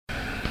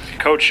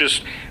Coach,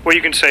 just what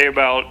you can say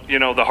about,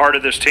 the heart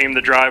of this team,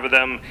 the drive of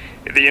them,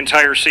 the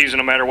entire season,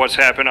 no matter what's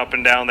happened up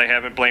and down, they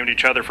haven't blamed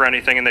each other for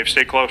anything and they've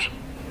stayed close?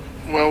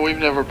 Well, we've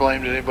never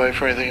blamed anybody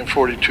for anything in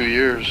 42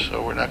 years,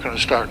 so we're not going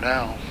to start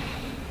now.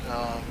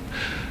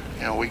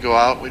 We go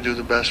out, we do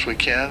the best we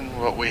can,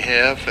 what we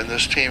have, and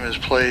this team has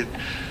played,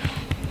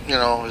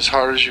 as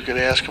hard as you could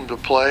ask them to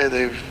play.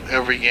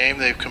 Every game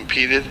they've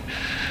competed.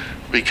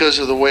 Because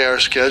of the way our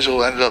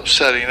schedule ended up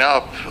setting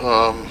up,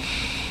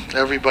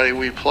 everybody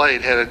we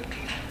played had a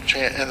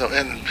chance,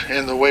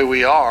 and the way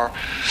we are,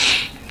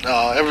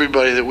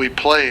 everybody that we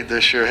played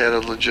this year had a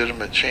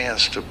legitimate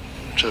chance to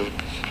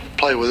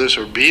play with us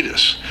or beat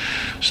us,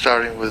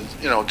 starting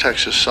with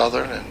Texas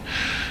Southern and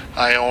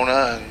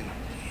Iona and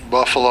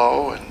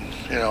Buffalo and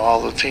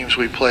all the teams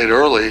we played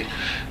early.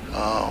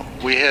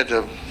 We had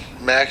to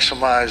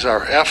maximize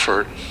our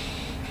effort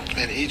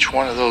in each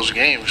one of those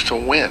games to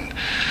win.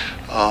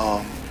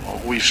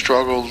 We've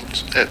struggled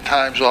at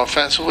times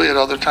offensively. At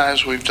other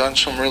times we've done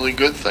some really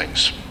good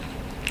things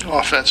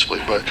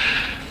offensively, but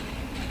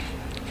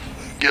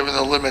given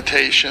the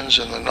limitations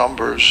and the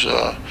numbers,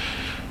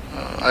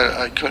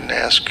 I couldn't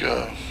ask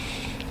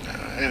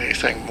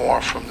anything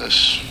more from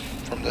this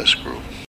group.